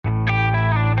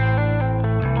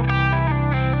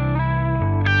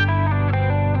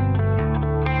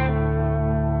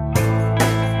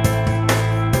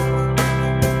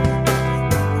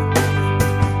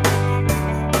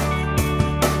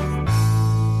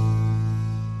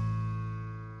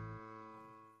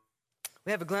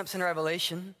We have a glimpse in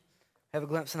Revelation. We have a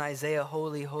glimpse in Isaiah.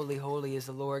 Holy, holy, holy is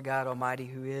the Lord God Almighty,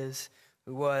 who is,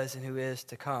 who was, and who is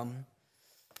to come.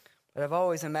 But I've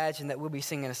always imagined that we'll be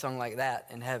singing a song like that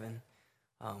in heaven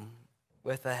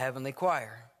with a heavenly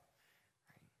choir.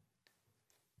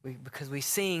 Because we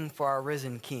sing for our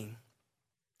risen King.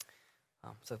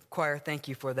 So choir, thank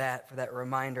you for that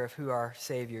reminder of who our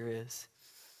Savior is.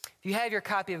 If you have your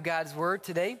copy of God's Word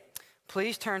today,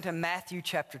 please turn to Matthew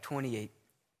chapter 28.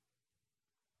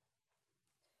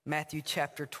 Matthew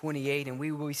chapter 28, and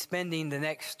we will be spending the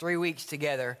next 3 weeks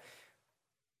together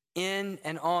in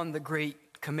and on the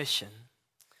Great Commission.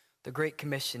 The Great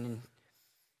Commission. And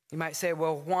you might say,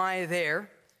 well, why there?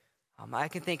 I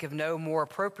can think of no more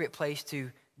appropriate place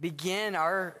to begin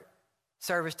our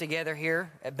service together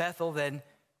here at Bethel than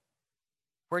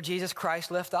where Jesus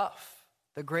Christ left off.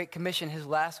 The Great Commission, his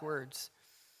last words.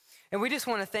 And we just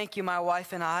want to thank you, my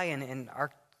wife and I, and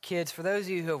our kids, for those of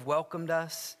you who have welcomed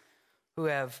us, who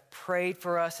have prayed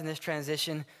for us in this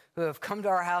transition, who have come to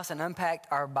our house and unpacked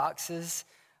our boxes,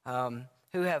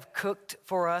 who have cooked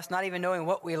for us, not even knowing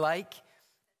what we like.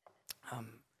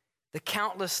 The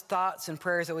countless thoughts and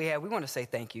prayers that we have, we want to say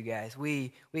thank you, guys.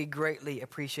 We greatly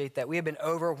appreciate that. We have been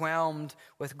overwhelmed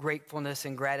with gratefulness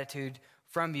and gratitude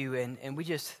from you, and we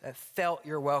just have felt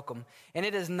your welcome. And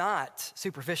it is not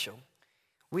superficial.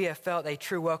 We have felt a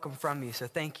true welcome from you, so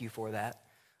thank you for that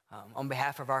on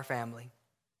behalf of our family.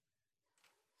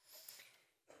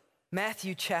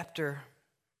 Matthew chapter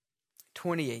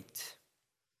 28.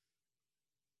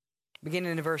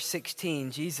 Beginning in verse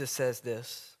 16, Jesus says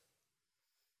this.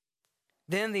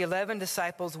 Then the 11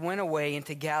 disciples went away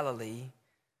into Galilee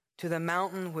to the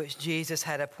mountain which Jesus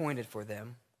had appointed for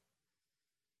them.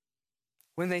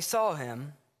 When they saw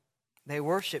him, they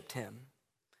worshiped him,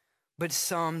 but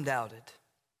some doubted.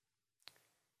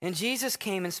 And Jesus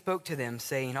came and spoke to them,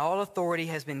 saying, all authority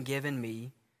has been given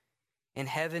me in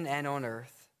heaven and on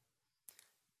earth.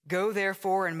 Go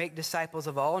therefore and make disciples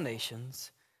of all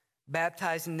nations,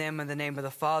 baptizing them in the name of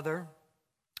the Father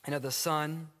and of the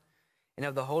Son and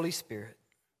of the Holy Spirit,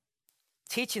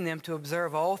 teaching them to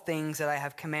observe all things that I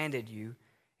have commanded you.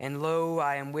 And lo,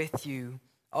 I am with you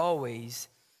always,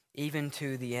 even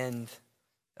to the end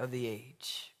of the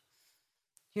age.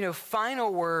 You know,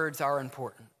 final words are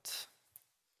important.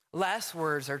 Last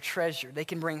words are treasured. They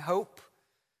can bring hope.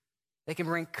 They can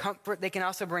bring comfort. They can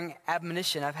also bring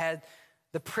admonition. I've had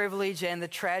the privilege and the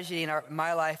tragedy in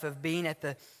my life of being at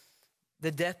the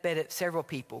deathbed of several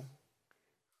people.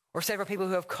 Or several people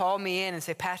who have called me in and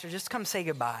say, Pastor, just come say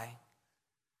goodbye.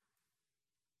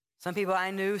 Some people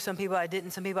I knew, some people I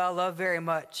didn't, some people I love very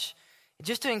much.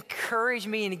 Just to encourage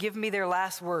me and to give me their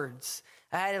last words.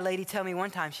 I had a lady tell me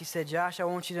one time, she said, Josh, I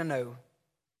want you to know,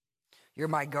 you're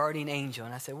my guardian angel.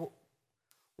 And I said, well,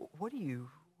 what do you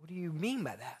mean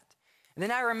by that? And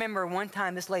then I remember one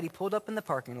time this lady pulled up in the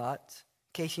parking lot.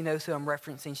 In case you knows who I'm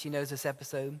referencing, she knows this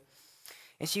episode.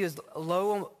 And she was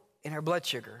low in her blood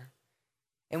sugar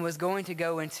and was going to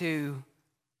go into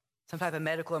some type of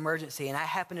medical emergency. And I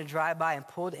happened to drive by and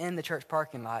pulled in the church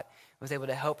parking lot and was able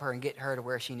to help her and get her to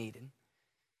where she needed.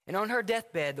 And on her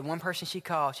deathbed, the one person she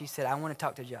called, she said, I want to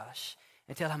talk to Josh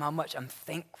and tell him how much I'm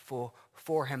thankful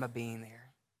for him of being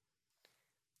there.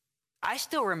 I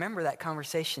still remember that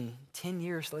conversation 10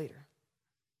 years later.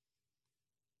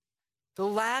 The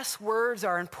last words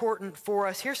are important for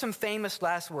us. Here's some famous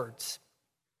last words.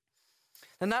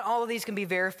 Now, not all of these can be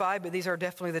verified, but these are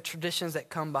definitely the traditions that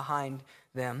come behind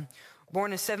them.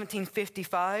 Born in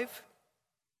 1755,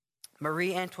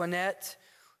 Marie Antoinette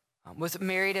was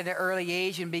married at an early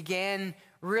age and began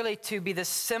really to be the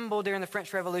symbol during the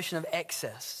French Revolution of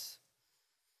excess.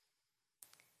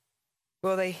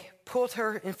 Well, they pulled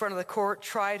her in front of the court,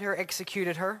 tried her,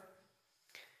 executed her.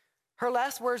 Her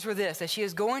last words were this: as she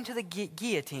is going to the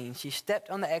guillotine, she stepped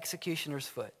on the executioner's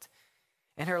foot.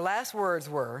 And her last words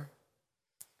were,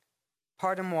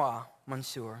 Pardon-moi,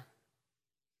 monsieur.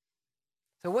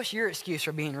 So what's your excuse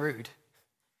for being rude?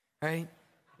 Right?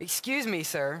 Excuse me,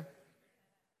 sir.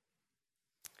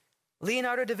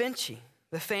 Leonardo da Vinci,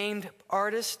 the famed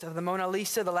artist of the Mona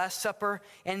Lisa, the Last Supper,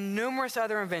 and numerous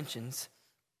other inventions.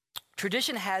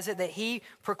 Tradition has it that he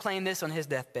proclaimed this on his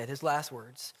deathbed, his last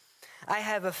words. I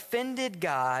have offended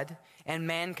God and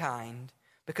mankind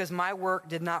because my work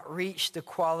did not reach the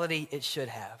quality it should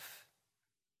have.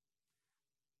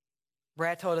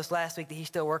 Brad told us last week that he's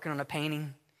still working on a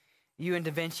painting. You and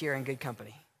Da Vinci are in good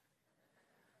company.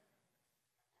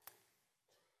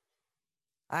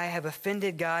 I have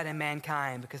offended God and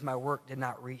mankind because my work did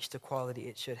not reach the quality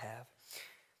it should have.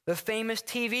 The famous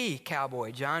TV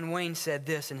cowboy, John Wayne, said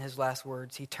this in his last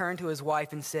words. He turned to his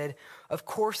wife and said, "Of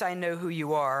course I know who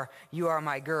you are. You are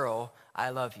my girl.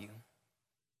 I love you."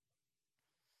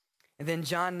 And then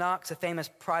John Knox, a famous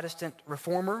Protestant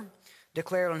reformer,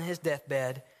 declared on his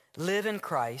deathbed, "Live in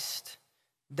Christ,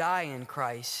 die in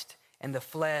Christ, and the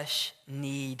flesh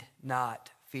need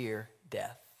not fear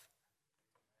death."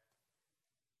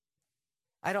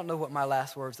 I don't know what my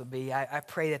last words will be. I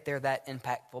pray that they're that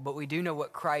impactful, but we do know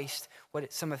what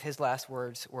some of his last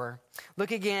words were. Look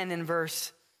again in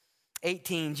verse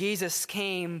 18. Jesus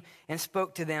came and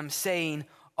spoke to them, saying,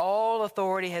 "All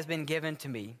authority has been given to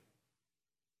me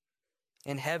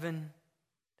in heaven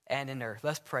and in earth."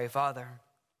 Let's pray. Father,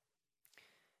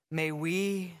 may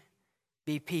we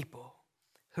be people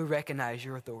who recognize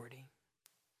your authority.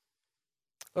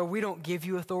 Lord, we don't give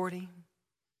you authority.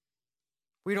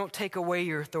 We don't take away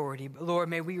your authority, but Lord,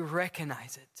 may we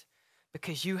recognize it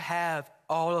because you have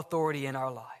all authority in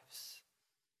our lives.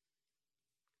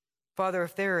 Father,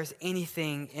 if there is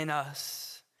anything in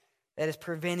us that is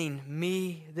preventing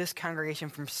me, this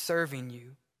congregation, from serving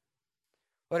you,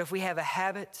 Lord, if we have a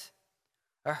habit,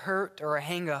 a hurt, or a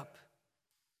hang-up,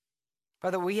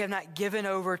 Father, we have not given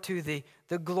over to the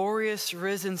glorious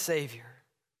risen Savior.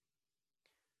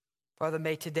 Father,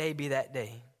 may today be that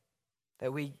day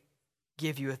that we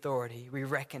give you authority. We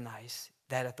recognize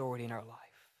that authority in our life.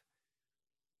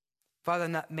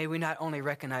 Father, may we not only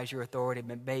recognize your authority,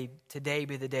 but may today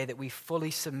be the day that we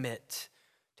fully submit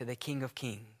to the King of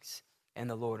Kings and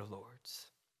the Lord of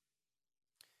Lords.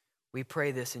 We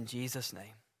pray this in Jesus'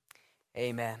 name.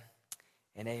 Amen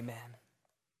and amen.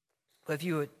 Well, if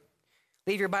you would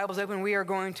leave your Bibles open, we are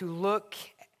going to look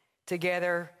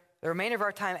together the remainder of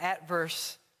our time at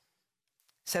verse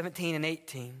 17 and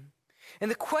 18. And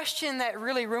the question that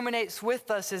really ruminates with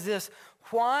us is this: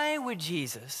 why would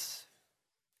Jesus,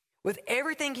 with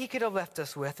everything he could have left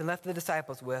us with and left the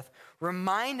disciples with,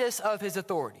 remind us of his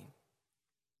authority?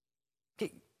 He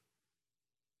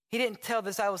didn't tell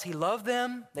the disciples he loved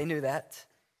them. They knew that.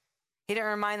 He didn't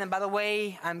remind them, by the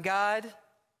way, I'm God.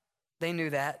 They knew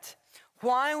that.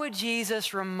 Why would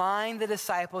Jesus remind the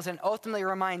disciples and ultimately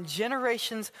remind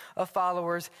generations of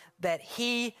followers that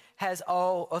he has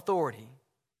all authority?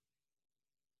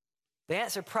 The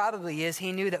answer probably is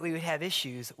he knew that we would have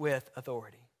issues with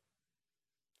authority.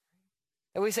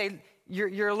 And we say,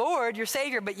 you're Lord, you're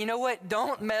Savior, but you know what?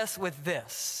 Don't mess with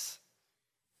this.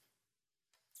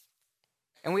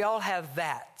 And we all have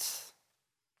that.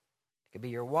 It could be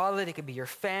your wallet, it could be your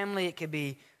family, it could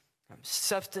be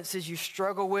substances you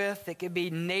struggle with, it could be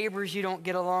neighbors you don't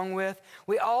get along with.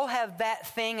 We all have that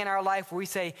thing in our life where we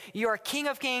say, you are King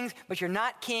of Kings, but you're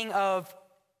not king of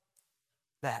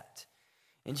that.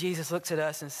 And Jesus looks at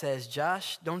us and says,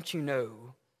 Josh, don't you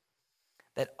know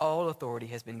that all authority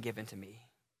has been given to me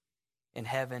in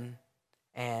heaven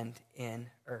and in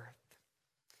earth?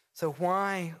 So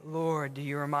why, Lord, do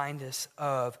you remind us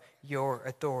of your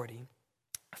authority?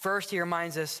 First, he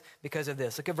reminds us because of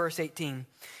this. Look at verse 18.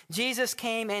 Jesus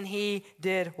came and he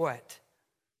did what?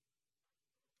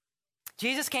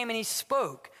 Jesus came and he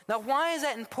spoke. Now, why is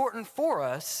that important for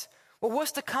us? Well,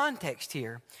 what's the context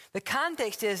here? The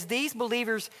context is these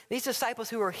believers, these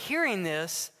disciples who are hearing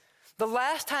this, the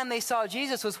last time they saw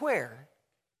Jesus was where?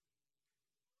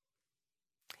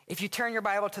 If you turn your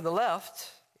Bible to the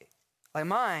left, like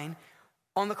mine,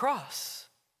 on the cross.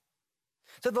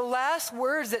 So the last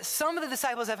words that some of the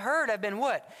disciples have heard have been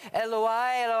what?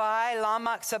 Eloi, Eloi,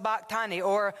 lama sabachthani,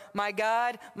 or my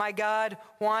God,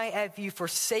 why have you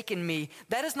forsaken me?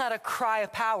 That is not a cry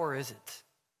of power, is it?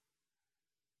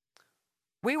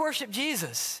 We worship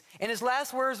Jesus, and his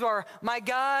last words are, my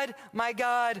God,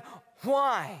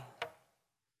 why?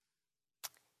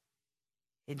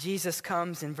 And Jesus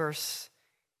comes in verse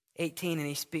 18 and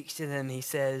he speaks to them. He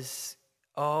says,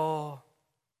 all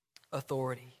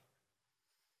authority.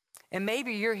 And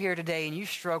maybe you're here today and you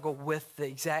struggle with the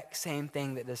exact same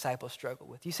thing that the disciples struggled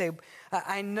with. You say,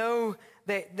 I know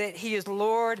that he is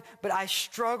Lord, but I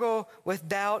struggle with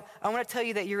doubt. I want to tell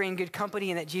you that you're in good company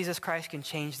and that Jesus Christ can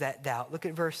change that doubt. Look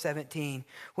at verse 17.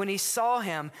 When he saw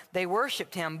him, they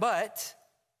worshiped him, but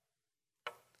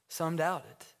some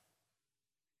doubted.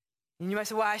 And you might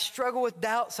say, well, I struggle with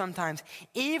doubt sometimes.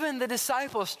 Even the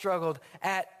disciples struggled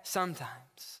at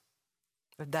sometimes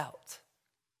with doubt.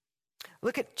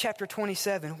 Look at chapter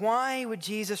 27. Why would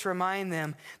Jesus remind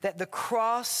them that the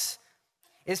cross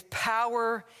is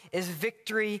power, is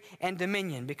victory, and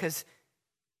dominion? Because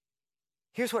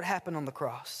here's what happened on the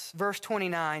cross. Verse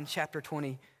 29, chapter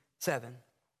 27.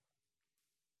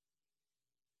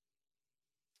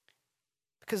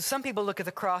 Because some people look at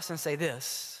the cross and say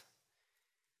this: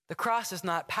 The cross is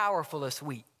not powerful, it's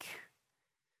weak.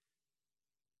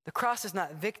 The cross is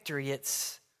not victory,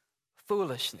 it's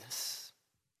foolishness.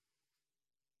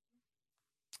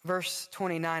 Verse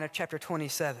 29 of chapter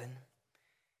 27.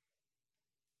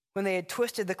 When they had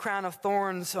twisted the crown of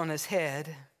thorns on his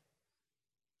head,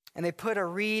 and they put a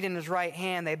reed in his right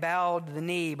hand, they bowed the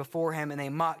knee before him, and they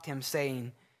mocked him,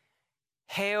 saying,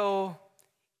 "Hail,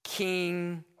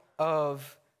 King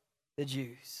of the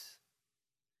Jews."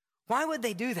 Why would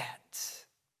they do that?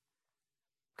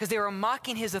 Because they were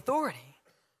mocking his authority.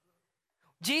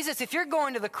 Jesus, if you're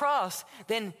going to the cross,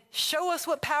 then show us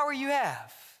what power you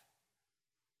have.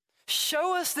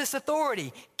 Show us this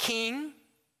authority, King.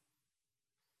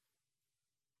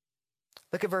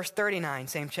 Look at verse 39,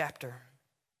 same chapter.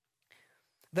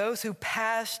 Those who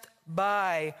passed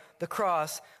by the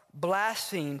cross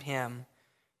blasphemed him,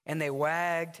 and they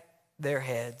wagged their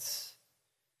heads.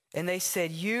 And they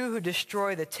said, "You who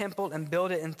destroy the temple and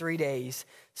build it in 3 days,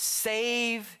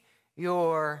 save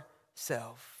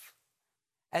yourself."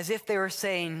 As if they were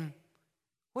saying,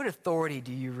 what authority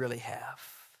do you really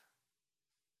have?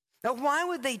 Now, why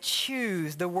would they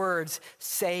choose the words,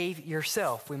 "save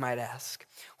yourself," we might ask?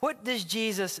 What does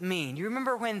Jesus mean? You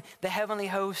remember when the heavenly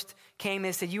host came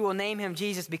and said, "You will name him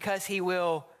Jesus because he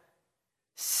will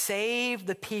save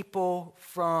the people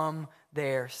from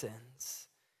their sins."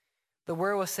 The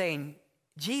word was saying,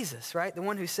 Jesus, right? The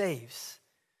one who saves.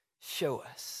 Show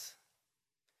us.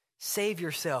 Save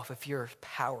yourself if you're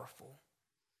powerful.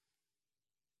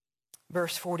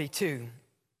 Verse 42.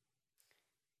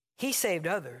 He saved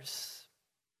others.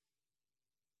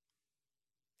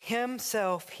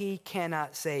 Himself he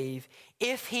cannot save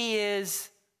if he is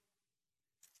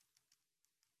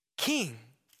king.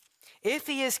 If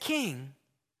he is king.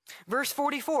 Verse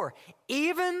 44.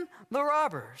 Even the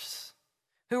robbers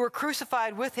who were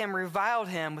crucified with him reviled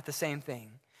him with the same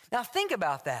thing. Now think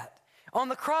about that. On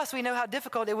the cross, we know how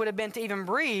difficult it would have been to even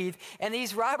breathe, and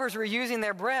these robbers were using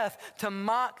their breath to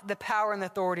mock the power and the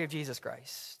authority of Jesus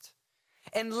Christ.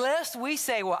 Unless we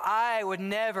say, "Well, I would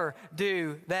never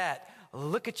do that."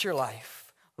 Look at your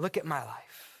life. Look at my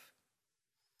life.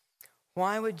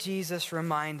 Why would Jesus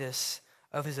remind us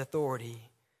of his authority?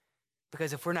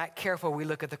 Because if we're not careful, we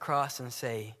look at the cross and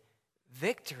say,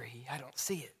 "Victory, I don't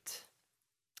see it.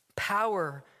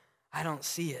 Power, I don't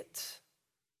see it.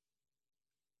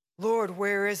 Lord,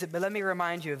 where is it?" But let me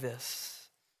remind you of this.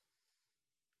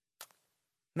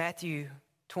 Matthew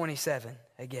 27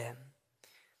 again.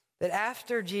 That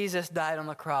after Jesus died on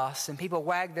the cross and people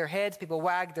wagged their heads, people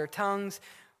wagged their tongues,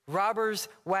 robbers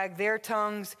wagged their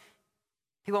tongues,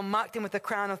 people mocked him with the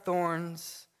crown of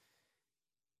thorns.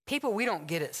 People, we don't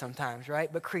get it sometimes,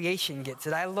 right? But creation gets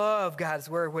it. I love God's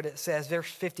word, what it says,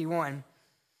 verse 51.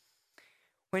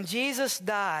 When Jesus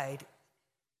died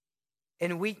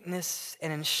in weakness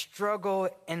and in struggle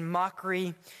and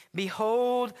mockery,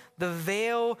 behold, the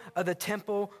veil of the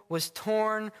temple was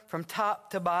torn from top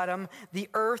to bottom. The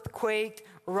earth quaked,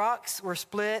 rocks were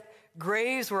split,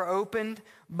 graves were opened,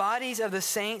 bodies of the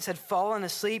saints had fallen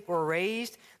asleep or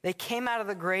raised. They came out of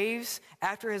the graves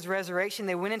after his resurrection.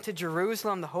 They went into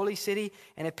Jerusalem, the holy city,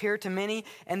 and appeared to many.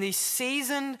 And these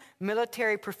seasoned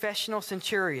military professional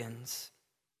centurions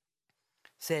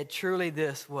said, "Truly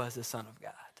this was the Son of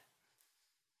God."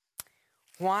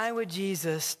 Why would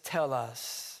Jesus tell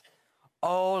us,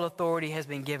 "All authority has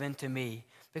been given to me"?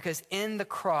 Because in the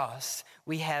cross,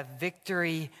 we have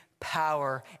victory,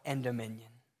 power, and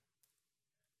dominion.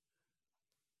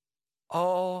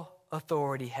 All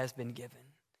authority has been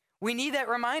given. We need that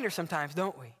reminder sometimes,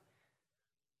 don't we?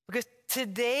 Because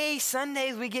today,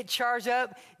 Sundays, we get charged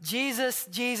up, Jesus,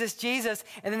 Jesus, Jesus,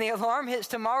 and then the alarm hits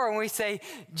tomorrow and we say,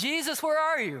 "Jesus, where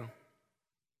are you?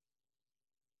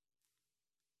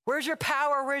 Where's your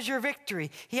power? Where's your victory?"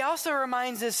 He also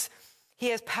reminds us he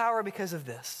has power because of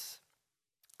this.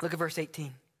 Look at verse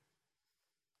 18.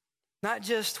 Not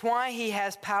just why he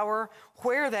has power,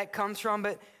 where that comes from,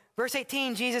 but verse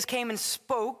 18, Jesus came and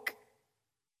spoke,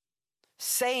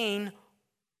 saying,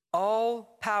 "All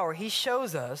power." He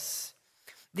shows us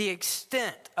the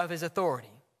extent of his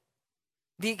authority.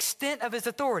 The extent of his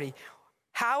authority.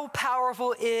 How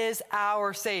powerful is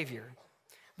our Savior?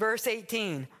 Verse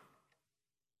 18.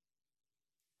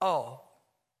 All,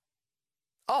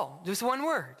 just one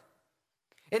word.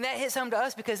 And that hits home to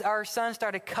us because our son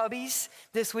started Cubbies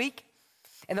this week,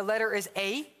 and the letter is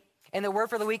A, and the word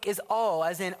for the week is all,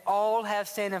 as in all have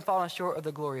sinned and fallen short of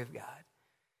the glory of God.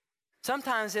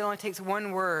 Sometimes it only takes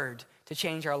one word to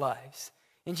change our lives.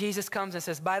 And Jesus comes and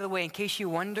says, "By the way, in case you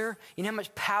wonder, you know how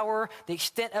much power, the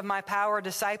extent of my power,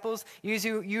 disciples, you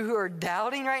who are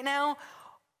doubting right now,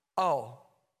 all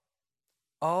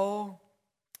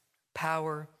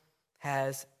power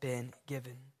has been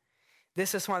given.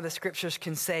 This is why the scriptures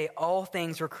can say all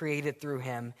things were created through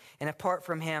him, and apart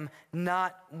from him,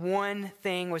 not one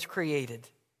thing was created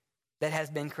that has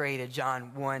been created,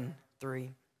 John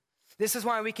 1:3. This is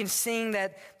why we can sing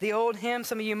that the old hymn,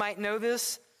 some of you might know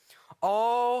this,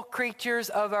 all creatures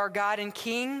of our God and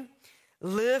King,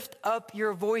 lift up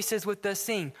your voices with us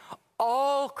sing.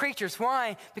 All creatures.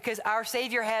 Why? Because our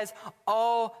Savior has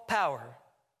all power.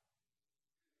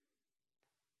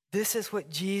 This is what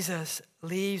Jesus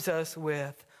leaves us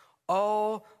with.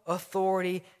 All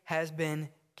authority has been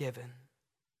given.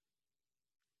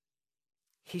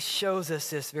 He shows us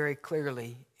this very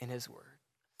clearly in his word.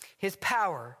 His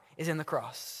power is in the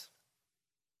cross.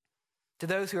 To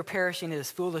those who are perishing, it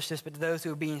is foolishness, but to those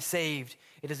who are being saved,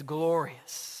 it is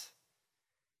glorious.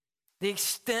 The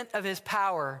extent of his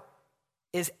power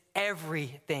is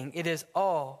everything. It is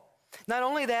all. Not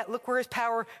only that, look where his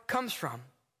power comes from.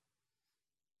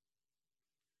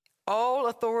 All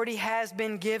authority has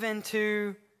been given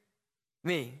to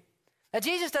me. Now,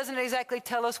 Jesus doesn't exactly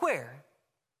tell us where,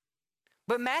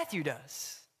 but Matthew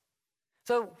does.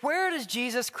 So where does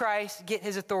Jesus Christ get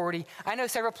his authority? I know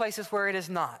several places where it is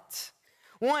not.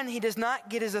 One, he does not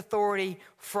get his authority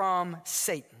from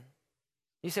Satan.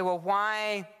 You say, well,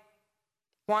 why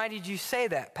did you say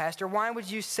that, Pastor? Why would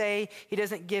you say he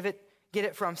doesn't get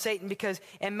it from Satan? Because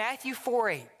in Matthew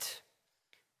 4:8,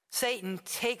 Satan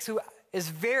takes, who is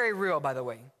very real, by the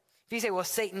way. If you say, well,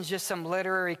 Satan's just some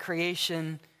literary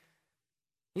creation,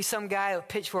 he's some guy with a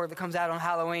pitchfork that comes out on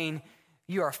Halloween,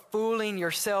 you are fooling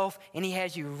yourself, and he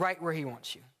has you right where he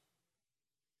wants you.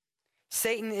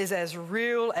 Satan is as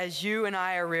real as you and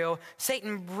I are real.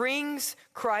 Satan brings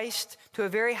Christ to a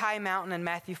very high mountain in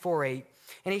Matthew 4:8,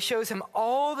 and he shows him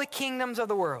all the kingdoms of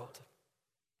the world.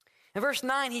 In verse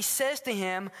 9, he says to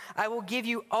him, I will give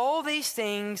you all these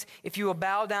things if you will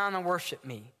bow down and worship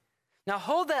me. Now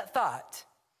hold that thought,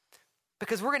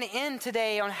 because we're going to end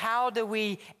today on how do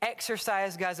we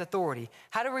exercise God's authority.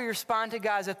 How do we respond to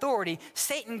God's authority?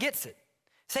 Satan gets it.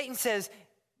 Satan says,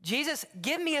 Jesus,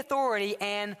 give me authority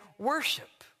and worship.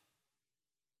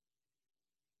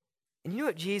 And you know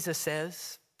what Jesus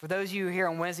says? For those of you here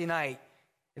on Wednesday night,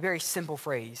 a very simple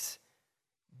phrase.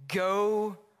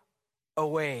 Go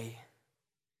away.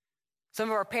 Some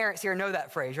of our parents here know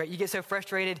that phrase, right? You get so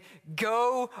frustrated.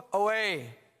 Go away.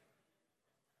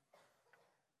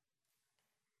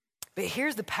 But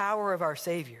here's the power of our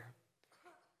Savior.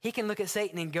 He can look at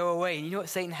Satan and go away. And you know what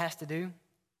Satan has to do?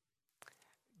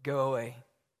 Go away.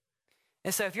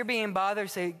 And so if you're being bothered,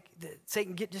 say,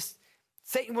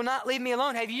 Satan will not leave me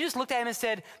alone. Have you just looked at him and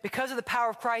said, because of the power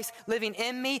of Christ living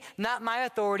in me, not my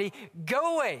authority,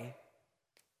 go away.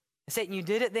 And Satan, you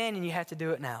did it then and you have to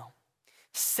do it now.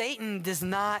 Satan does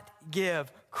not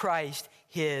give Christ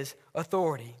his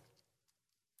authority.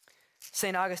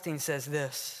 St. Augustine says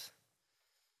this.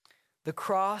 The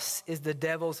cross is the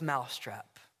devil's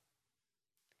mousetrap,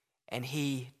 and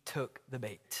he took the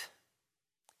bait.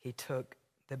 He took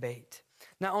the bait.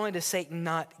 Not only does Satan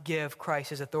not give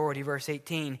Christ his authority, verse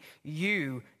 18,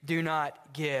 you do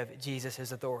not give Jesus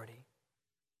his authority.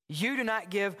 You do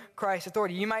not give Christ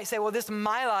authority. You might say, well, this is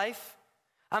my life.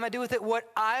 I'm going to do with it what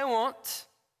I want.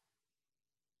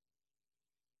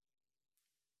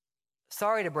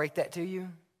 Sorry to break that to you.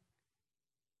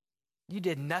 You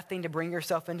did nothing to bring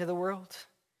yourself into the world.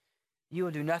 You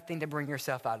will do nothing to bring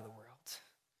yourself out of the world.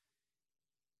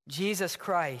 Jesus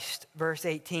Christ, verse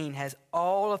 18, has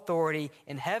all authority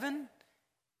in heaven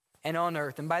and on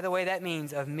earth. And by the way, that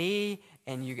means of me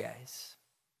and you guys.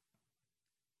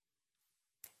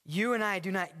 You and I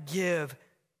do not give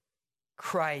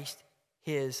Christ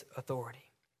his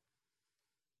authority.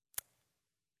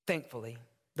 Thankfully,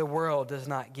 the world does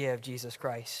not give Jesus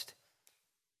Christ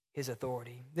his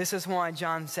authority. This is why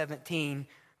John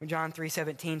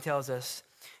 3:17 tells us,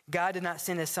 God did not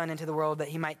send his son into the world that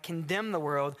he might condemn the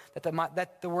world,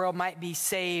 that the world might be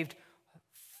saved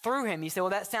through him. You say, well,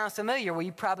 that sounds familiar. Well,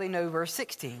 you probably know verse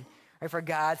 16. Right? For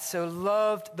God so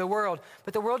loved the world.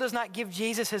 But the world does not give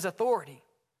Jesus his authority.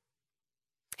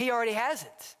 He already has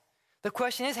it. The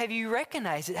question is, have you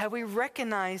recognized it? Have we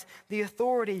recognized the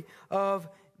authority of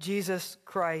Jesus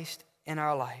Christ in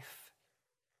our life?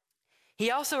 He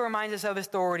also reminds us of his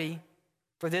authority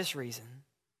for this reason.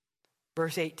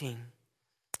 Verse 18.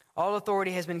 All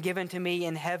authority has been given to me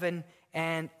in heaven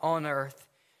and on earth.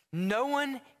 No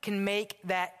one can make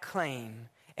that claim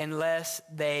unless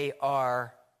they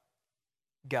are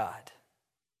God.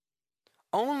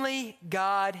 Only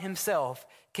God himself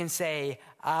can say,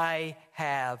 I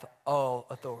have all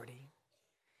authority.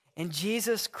 And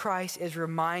Jesus Christ is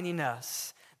reminding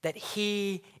us that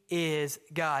he is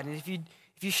God. And if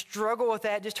If you struggle with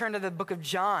that, just turn to the book of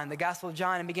John, the Gospel of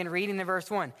John, and begin reading in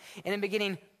verse 1. In the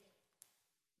beginning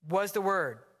was the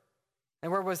Word. The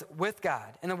Word was with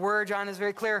God. And the Word, John is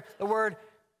very clear, the Word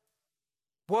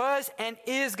was and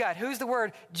is God. Who's the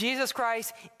Word? Jesus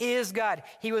Christ is God.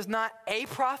 He was not a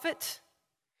prophet.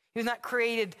 He was not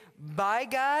created by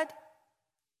God.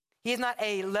 He is not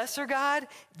a lesser God.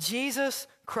 Jesus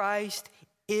Christ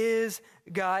is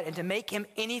God. And to make him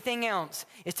anything else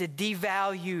is to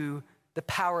devalue the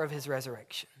power of his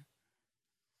resurrection.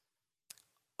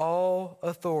 All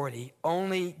authority,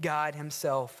 only God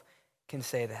himself can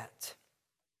say that.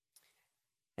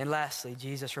 And lastly,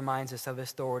 Jesus reminds us of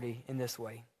his authority in this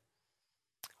way.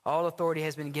 All authority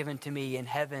has been given to me in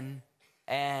heaven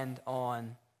and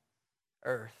on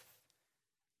earth.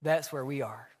 That's where we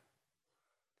are.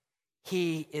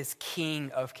 He is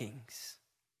King of Kings.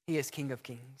 He is King of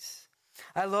Kings.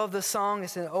 I love the song.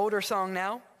 It's an older song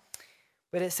now,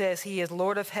 but it says, he is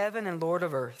Lord of heaven and Lord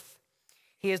of earth.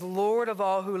 He is Lord of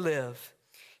all who live.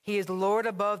 He is Lord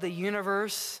above the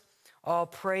universe. All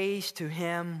praise to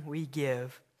him we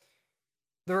give.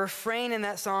 The refrain in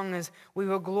that song is, we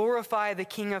will glorify the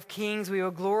King of Kings. We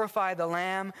will glorify the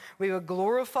Lamb. We will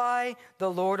glorify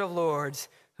the Lord of Lords,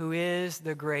 who is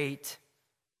the great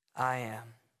I am.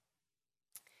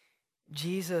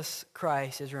 Jesus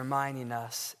Christ is reminding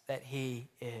us that he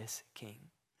is King.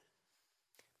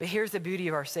 But here's the beauty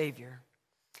of our Savior.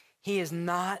 He is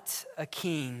not a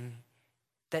king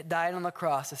that died on the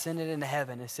cross, ascended into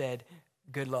heaven, and said,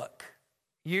 good luck.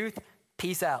 Youth,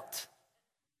 peace out.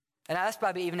 And that's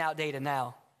probably even outdated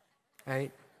now,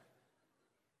 right?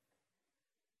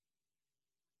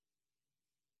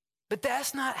 But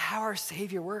that's not how our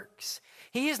Savior works.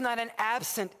 He is not an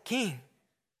absent king.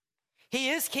 He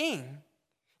is king.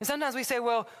 And sometimes we say,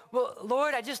 well,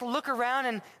 Lord, I just look around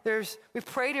and we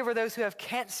prayed over those who have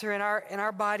cancer in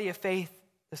our body of faith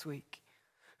this week,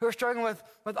 who are struggling with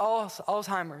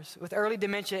Alzheimer's, with early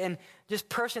dementia, and just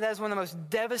personally, that is one of the most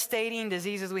devastating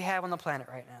diseases we have on the planet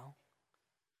right now.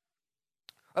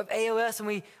 Of ALS, and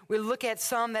we look at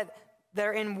some that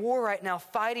are in war right now,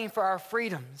 fighting for our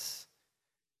freedoms.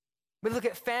 We look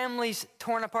at families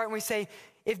torn apart and we say,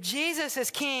 if Jesus is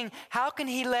king, how can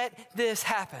he let this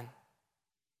happen?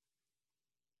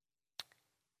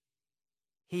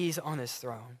 He's on his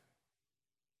throne.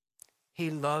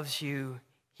 He loves you.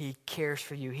 He cares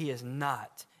for you. He is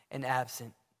not an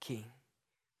absent king.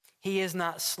 He is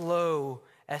not slow,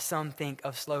 as some think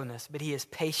of slowness, but he is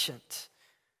patient,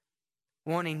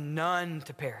 wanting none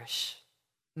to perish.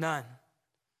 None.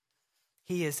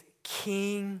 He is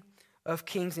King of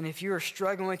Kings. And if you are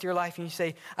struggling with your life and you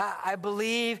say, I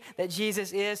believe that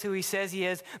Jesus is who he says he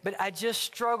is, but I just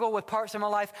struggle with parts of my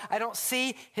life, I don't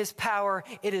see his power,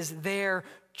 it is there.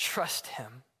 Trust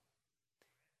him.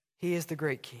 He is the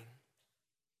great King.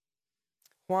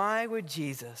 Why would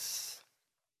Jesus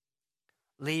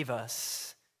leave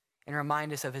us and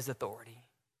remind us of his authority?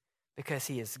 Because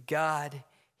he is God,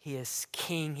 he is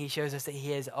King. He shows us that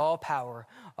he has all power,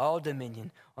 all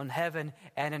dominion on heaven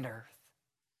and on earth.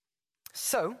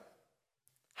 So,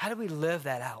 how do we live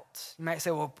that out? You might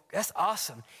say, well, that's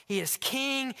awesome. He is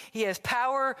King, he has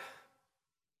power.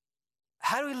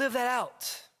 How do we live that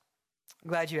out? I'm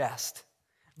glad you asked.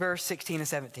 Verse 16 and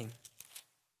 17.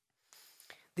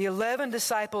 The 11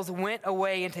 disciples went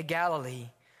away into Galilee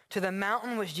to the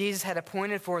mountain which Jesus had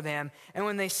appointed for them. And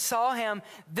when they saw him,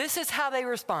 this is how they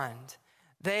respond.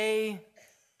 They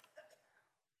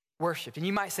worshiped. And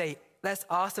you might say, that's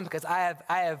awesome because I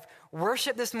have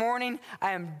worshiped this morning.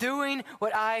 I am doing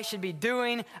what I should be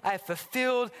doing. I have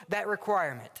fulfilled that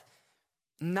requirement.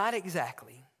 Not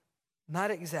exactly.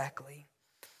 Not exactly.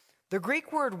 The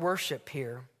Greek word worship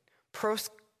here,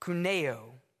 proskuneo,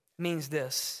 means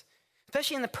this.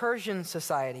 Especially in the Persian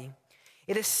society,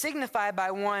 it is signified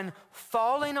by one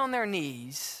falling on their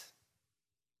knees.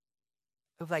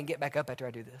 Hopefully I can get back up after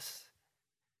I do this.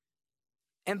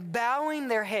 And bowing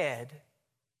their head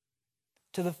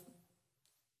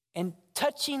and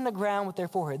touching the ground with their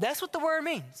forehead. That's what the word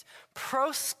means.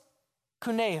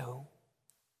 Proskuneo.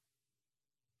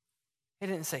 It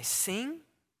didn't say sing,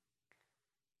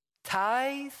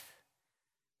 tithe,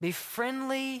 be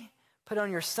friendly, put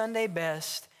on your Sunday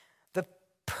best. The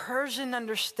Persian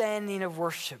understanding of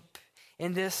worship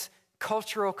in this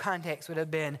cultural context would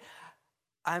have been,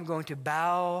 I'm going to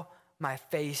bow my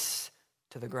face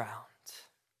to the ground.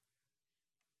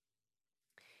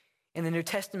 In the New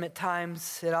Testament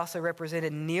times, it also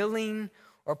represented kneeling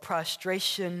or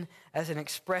prostration as an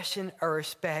expression of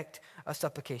respect, of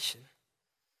supplication.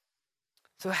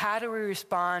 So how do we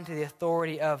respond to the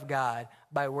authority of God?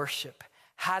 By worship.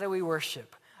 How do we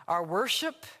worship? Our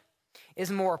worship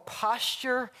is more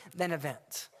posture than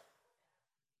event.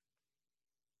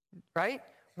 Right?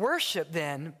 Worship,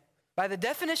 then, by the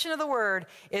definition of the word,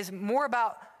 is more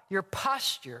about your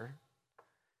posture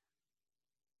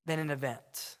than an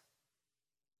event.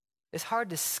 It's hard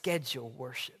to schedule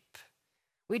worship.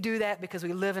 We do that because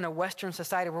we live in a Western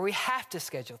society where we have to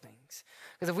schedule things.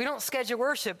 Because if we don't schedule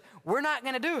worship, we're not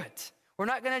going to do it. We're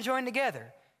not going to join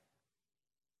together.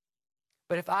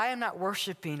 But if I am not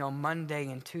worshiping on Monday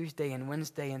and Tuesday and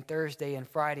Wednesday and Thursday and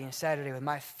Friday and Saturday with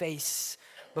my face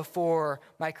before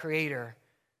my Creator,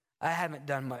 I haven't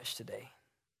done much today.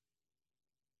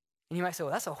 And you might say,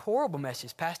 well, that's a horrible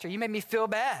message, Pastor. You made me feel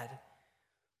bad.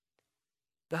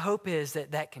 The hope is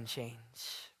that that can change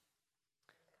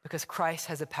because Christ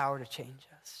has the power to change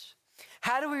us.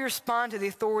 How do we respond to the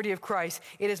authority of Christ?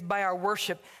 It is by our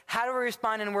worship. How do we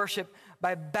respond in worship?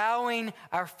 By bowing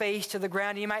our face to the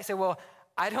ground. And you might say, well,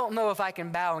 I don't know if I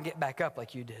can bow and get back up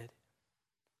like you did.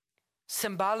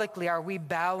 Symbolically, are we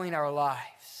bowing our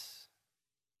lives?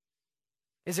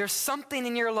 Is there something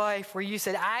in your life where you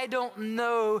said, I don't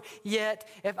know yet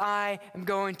if I am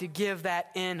going to give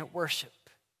that in worship?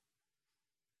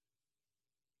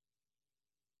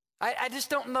 I just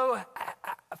don't know.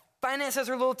 Finances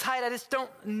are a little tight. I just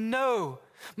don't know.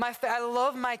 I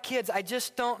love my kids. I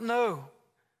just don't know.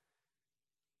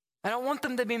 I don't want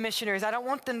them to be missionaries. I don't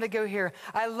want them to go here.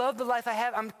 I love the life I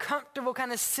have. I'm comfortable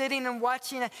kind of sitting and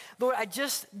watching. Lord, I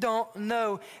just don't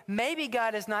know. Maybe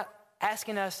God is not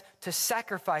asking us to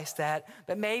sacrifice that,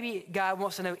 but maybe God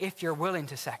wants to know if you're willing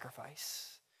to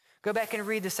sacrifice. Go back and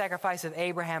read the sacrifice of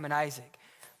Abraham and Isaac.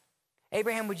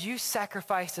 Abraham, would you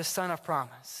sacrifice the son of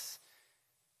promise?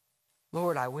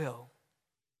 Lord, I will.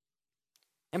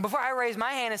 And before I raise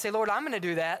my hand and say, Lord, I'm going to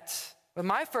do that with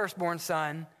my firstborn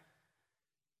son,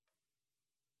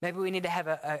 maybe we need to have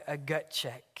a gut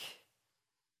check.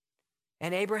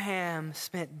 And Abraham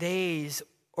spent days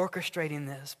orchestrating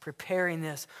this, preparing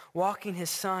this, walking his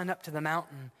son up to the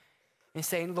mountain and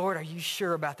saying, Lord, are you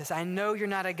sure about this? I know you're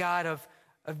not a God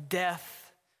of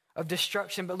death, of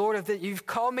destruction, but Lord, if you've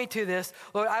called me to this,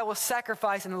 Lord, I will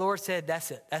sacrifice. And the Lord said, that's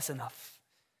it, that's enough.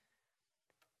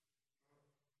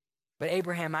 But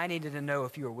Abraham, I needed to know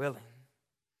if you were willing.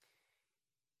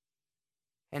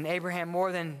 And Abraham,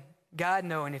 more than God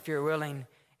knowing if you're willing,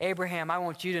 Abraham, I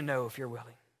want you to know if you're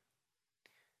willing.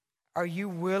 Are you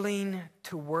willing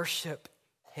to worship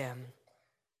him?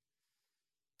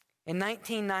 In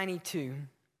 1992,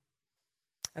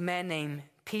 a man named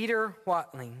Peter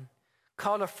Watling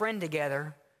called a friend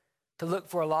together to look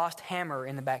for a lost hammer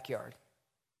in the backyard.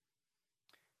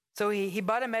 So he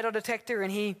bought a metal detector,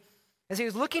 and as he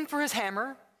was looking for his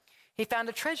hammer, he found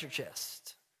a treasure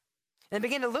chest. And they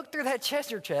began to look through that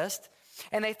treasure chest,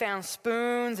 and they found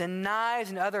spoons and knives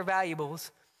and other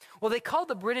valuables. Well, they called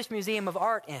the British Museum of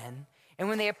Art in, and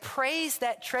when they appraised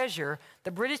that treasure,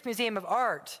 the British Museum of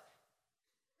Art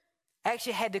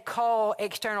actually had to call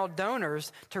external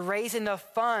donors to raise enough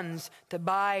funds to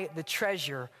buy the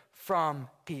treasure from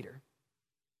Peter.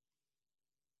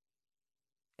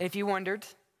 And if you wondered,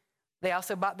 they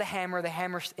also bought the hammer. The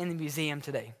hammer's in the museum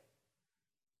today.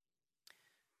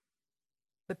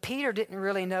 But Peter didn't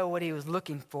really know what he was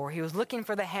looking for. He was looking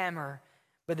for the hammer,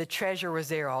 but the treasure was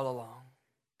there all along.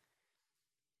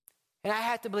 And I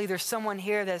have to believe there's someone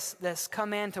here that's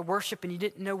come in to worship and you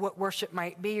didn't know what worship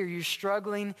might be, or you're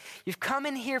struggling. You've come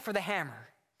in here for the hammer.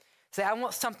 Say, I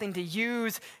want something to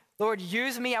use. Lord,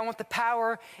 use me. I want the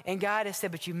power. And God has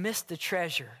said, but you missed the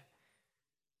treasure.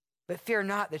 But fear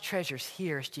not, the treasure's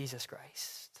here is Jesus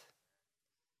Christ.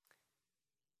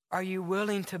 Are you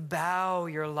willing to bow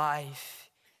your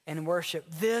life and worship?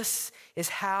 This is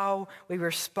how we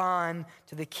respond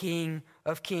to the King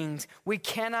of Kings. We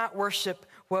cannot worship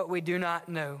what we do not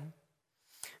know.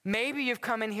 Maybe you've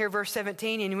come in here, verse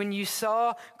 17, and when you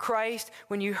saw Christ,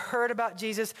 when you heard about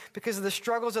Jesus, because of the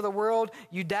struggles of the world,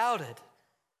 you doubted.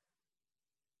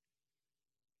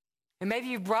 And maybe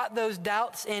you've brought those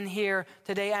doubts in here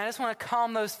today. I just want to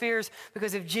calm those fears,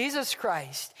 because if Jesus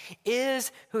Christ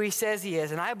is who he says he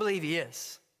is, and I believe he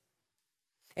is,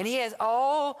 and he has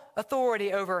all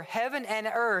authority over heaven and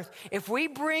earth, if we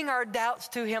bring our doubts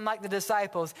to him like the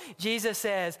disciples, Jesus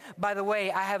says, by the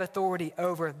way, I have authority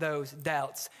over those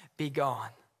doubts. Be gone.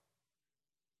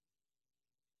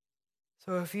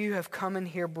 So if you have come in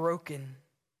here broken,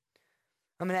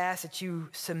 I'm going to ask that you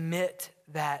submit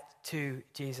that to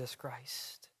Jesus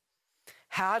Christ.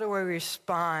 How do we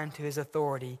respond to his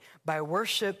authority? By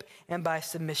worship and by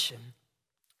submission.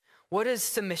 What is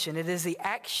submission? It is the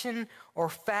action or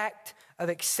fact of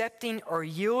accepting or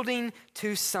yielding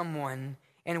to someone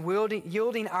and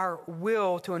yielding our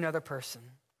will to another person.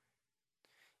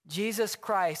 Jesus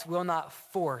Christ will not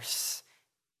force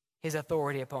his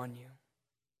authority upon you.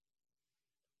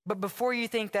 But before you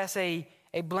think that's a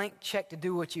blank check to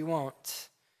do what you want,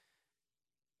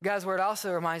 God's word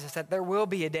also reminds us that there will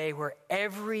be a day where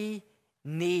every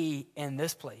knee in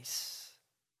this place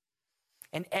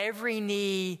and every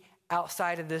knee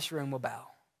outside of this room will bow.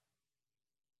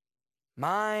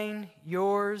 Mine,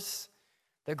 yours,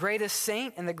 the greatest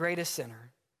saint and the greatest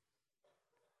sinner.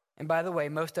 And by the way,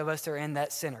 most of us are in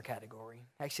that sinner category.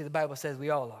 Actually, the Bible says we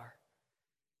all are.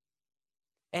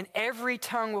 And every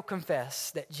tongue will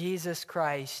confess that Jesus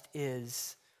Christ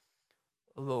is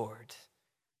Lord.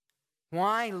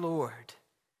 Why Lord?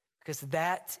 Because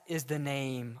that is the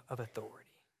name of authority.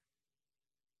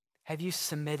 Have you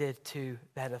submitted to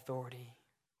that authority?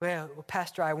 Well,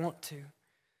 Pastor, I want to.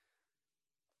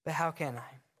 But how can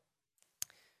I?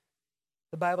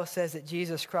 The Bible says that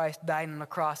Jesus Christ died on the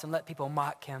cross and let people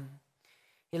mock him.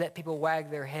 He let people wag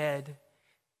their head.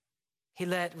 He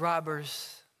let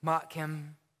robbers mock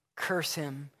him, curse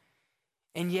him.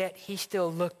 And yet he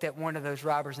still looked at one of those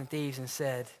robbers and thieves and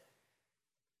said,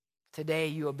 today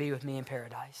you will be with me in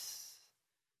paradise.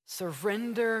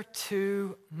 Surrender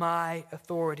to my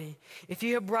authority. If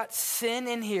you have brought sin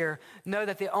in here, know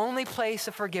that the only place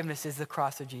of forgiveness is the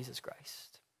cross of Jesus Christ.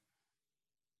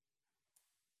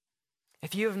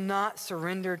 If you have not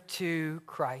surrendered to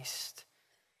Christ,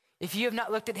 if you have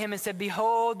not looked at him and said,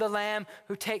 behold the Lamb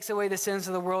who takes away the sins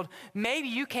of the world, maybe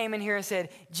you came in here and said,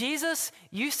 Jesus,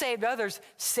 you saved others,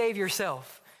 save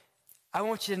yourself. I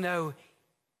want you to know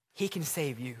he can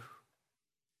save you.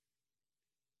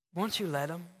 Won't you let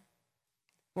him?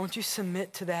 Won't you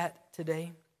submit to that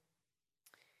today?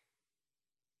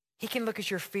 He can look at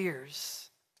your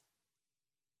fears.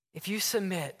 If you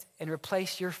submit and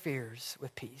replace your fears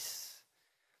with peace.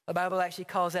 The Bible actually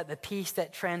calls that the peace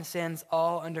that transcends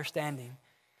all understanding,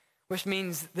 which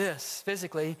means this,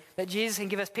 physically, that Jesus can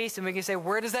give us peace and we can say,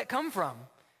 where does that come from?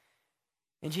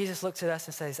 And Jesus looks at us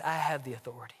and says, I have the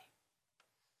authority.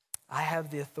 I have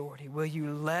the authority. Will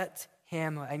you let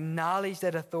him acknowledge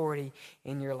that authority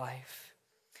in your life?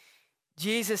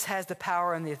 Jesus has the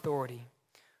power and the authority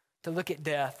to look at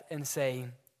death and say,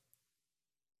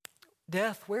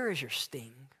 death, where is your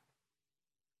sting?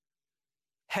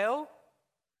 Hell,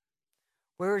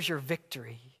 where is your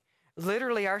victory?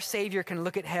 Literally, our Savior can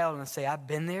look at hell and say, I've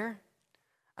been there.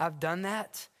 I've done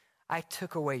that. I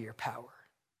took away your power.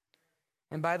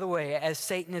 And by the way, as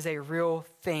Satan is a real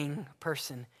thing,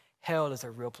 person, hell is a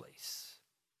real place.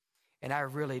 And I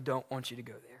really don't want you to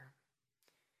go there.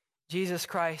 Jesus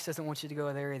Christ doesn't want you to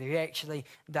go there either. He actually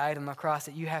died on the cross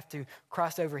that you have to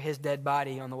cross over his dead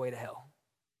body on the way to hell.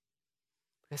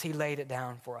 Because he laid it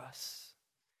down for us.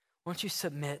 Won't you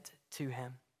submit to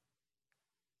him?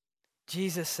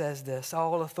 Jesus says this,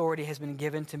 all authority has been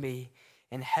given to me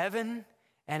in heaven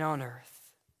and on earth.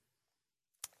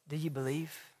 Do you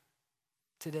believe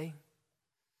today?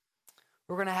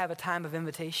 We're going to have a time of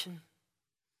invitation.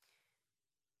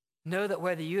 Know that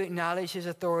whether you acknowledge his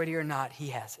authority or not, he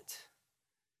has it.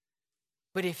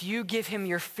 But if you give him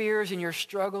your fears and your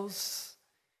struggles,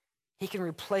 he can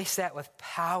replace that with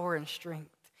power and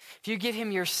strength. If you give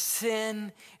him your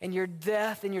sin and your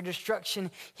death and your destruction,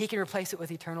 he can replace it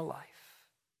with eternal life.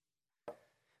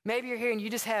 Maybe you're here and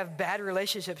you just have bad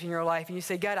relationships in your life and you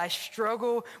say, God, I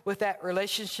struggle with that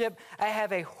relationship. I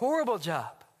have a horrible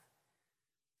job.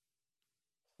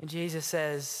 And Jesus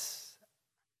says,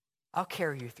 I'll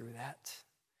carry you through that.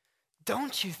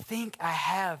 Don't you think I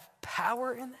have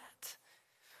power in that?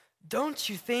 Don't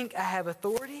you think I have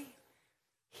authority?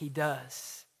 He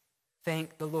does.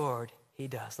 Thank the Lord, he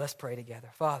does. Let's pray together.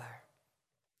 Father,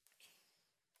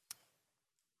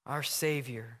 our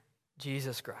Savior,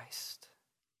 Jesus Christ,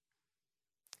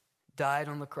 died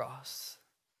on the cross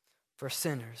for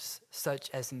sinners such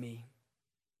as me.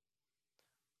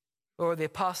 Lord, the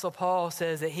Apostle Paul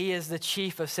says that he is the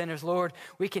chief of sinners. Lord,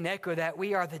 we can echo that.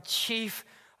 We are the chief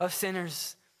of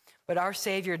sinners. But our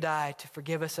Savior died to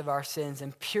forgive us of our sins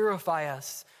and purify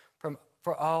us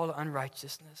for all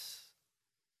unrighteousness.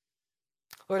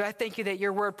 Lord, I thank you that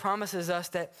your word promises us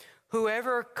that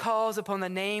whoever calls upon the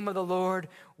name of the Lord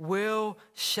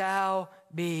shall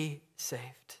be saved.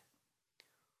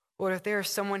 Lord, if there is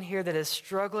someone here that is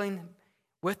struggling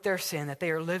with their sin, that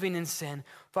they are living in sin,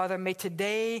 Father, may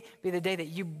today be the day that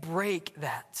you break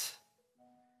that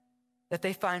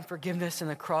they find forgiveness in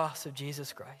the cross of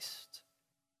Jesus Christ.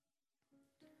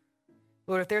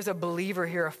 Lord, if there's a believer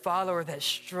here, a follower that's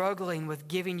struggling with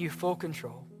giving you full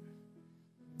control,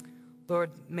 Lord,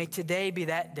 may today be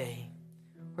that day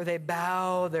where they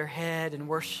bow their head and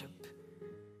worship.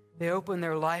 They open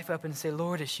their life up and say,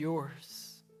 Lord, it's yours.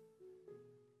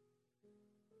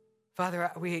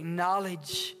 Father, we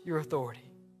acknowledge your authority.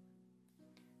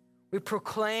 We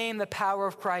proclaim the power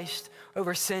of Christ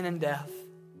over sin and death.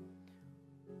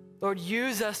 Lord,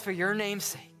 use us for your name's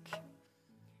sake.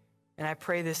 And I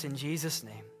pray this in Jesus'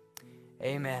 name.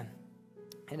 Amen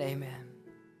and amen.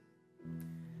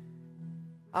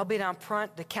 I'll be down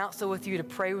front to counsel with you, to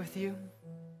pray with you.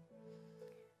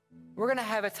 We're going to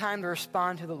have a time to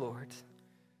respond to the Lord.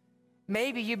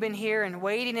 Maybe you've been here and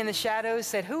waiting in the shadows,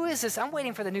 said, who is this? I'm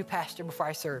waiting for the new pastor before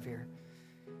I serve here.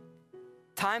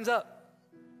 Time's up.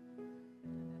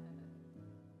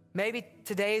 Maybe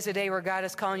today is a day where God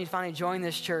is calling you to finally join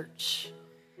this church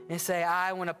and say,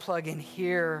 I want to plug in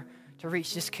here to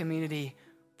reach this community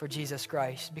for Jesus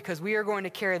Christ, because we are going to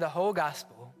carry the whole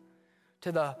gospel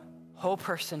to the whole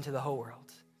person, to the whole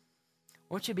world.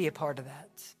 Won't you be a part of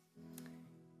that?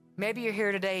 Maybe you're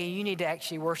here today and you need to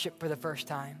actually worship for the first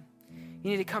time. You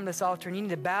need to come to this altar and you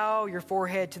need to bow your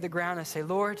forehead to the ground and say,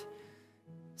 Lord,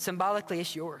 symbolically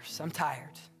it's yours. I'm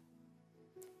tired.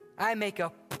 I make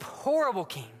a horrible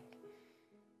king.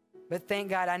 But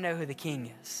thank God I know who the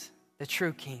king is. The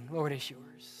true king. Lord, it's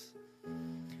yours.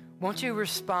 Won't you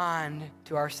respond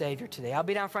to our Savior today? I'll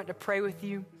be down front to pray with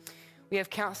you. We have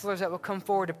counselors that will come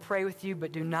forward to pray with you,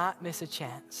 but do not miss a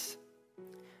chance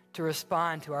to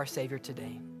respond to our Savior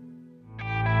today.